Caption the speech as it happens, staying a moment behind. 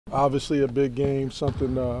Obviously a big game,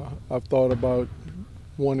 something I've thought about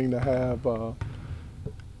wanting to have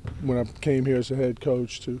when I came here as a head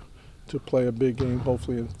coach to play a big game,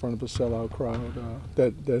 hopefully in front of a sellout crowd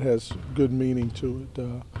that has good meaning to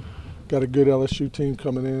it. Got a good LSU team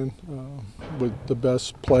coming in with the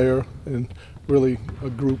best player and really a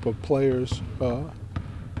group of players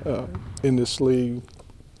in this league.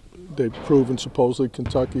 They've proven supposedly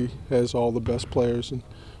Kentucky has all the best players and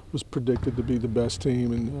was predicted to be the best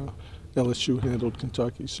team, and LSU handled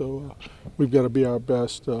Kentucky. So we've got to be our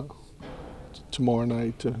best tomorrow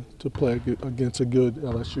night to play against a good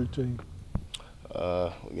LSU team.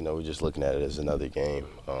 We're just looking at it as another game.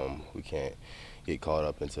 We can't get caught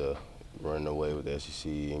up into running away with the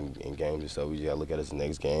SEC and games and stuff. We just got to look at it as the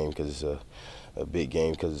next game because it's a big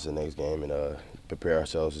game because it's the next game, and prepare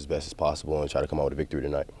ourselves as best as possible and try to come out with a victory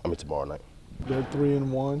tomorrow night. They're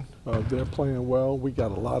 3-1. They're playing well. We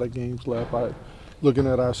got a lot of games left. Looking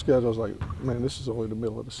at our schedule, I was like, man, this is only the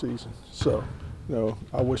middle of the season. So,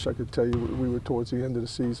 I wish I could tell you we were towards the end of the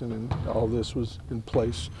season and all this was in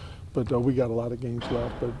place. But we got a lot of games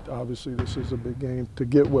left. But obviously, this is a big game to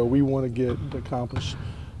get where we want to get to accomplish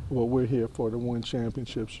what we're here for, to win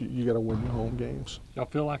championships. You got to win your home games. Y'all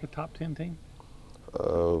feel like a top 10 team?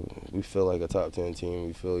 We feel like a top 10 team.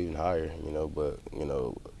 We feel even higher, but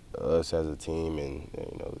us as a team and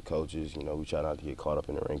the coaches, we try not to get caught up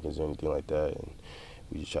in the rankings or anything like that, and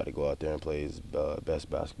we just try to go out there and play as best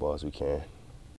basketball as we can.